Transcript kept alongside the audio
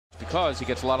because he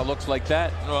gets a lot of looks like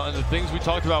that. Well, and the things we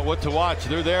talked about, what to watch,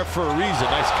 they're there for a reason.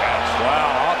 Nice catch.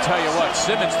 Wow, I'll tell you what,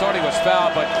 Simmons thought he was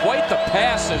fouled, but quite the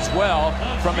pass as well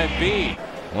from Embiid.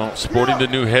 Well, sporting the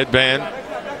new headband.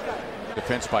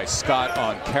 Defense by Scott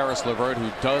on Karis LeVert, who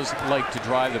does like to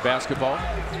drive the basketball.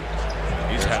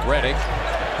 He's got Redick.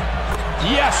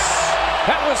 Yes!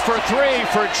 That was for three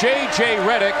for J.J.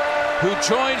 Redick, who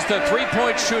joins the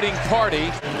three-point shooting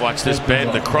party. Watch this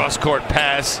bend, the cross-court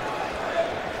pass,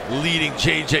 leading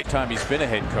J.J. Time he's been a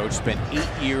head coach, spent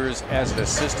 8 years as an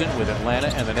assistant with Atlanta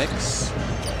and the Knicks.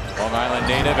 Long Island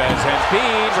native as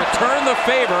Embiid returned the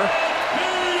favor.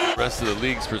 Rest of the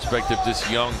league's perspective, this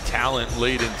young,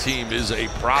 talent-laden team is a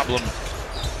problem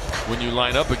when you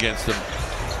line up against them.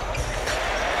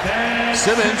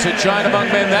 Simmons had shined among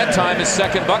men that time, his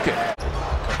second bucket.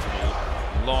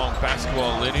 Long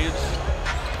basketball lineage.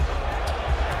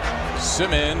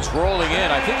 Simmons rolling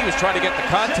in. I think he was trying to get the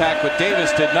contact, but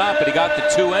Davis did not, but he got the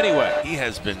two anyway. He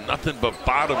has been nothing but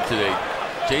bottom today.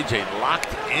 JJ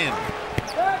locked in.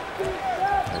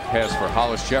 A pass for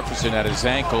Hollis Jefferson at his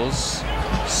ankles.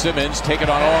 Simmons taking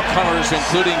on all comers,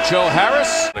 including Joe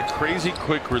Harris. A crazy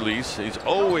quick release. He's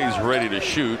always ready to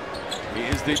shoot. He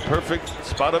is the perfect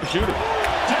spot-up shooter.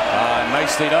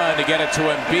 Nicely done to get it to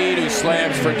Embiid, who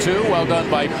slams for two. Well done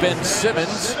by Ben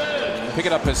Simmons,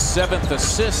 picking up his 7th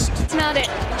assist. It's not it.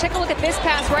 Check a look at this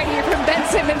pass right here from Ben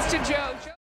Simmons to Joe.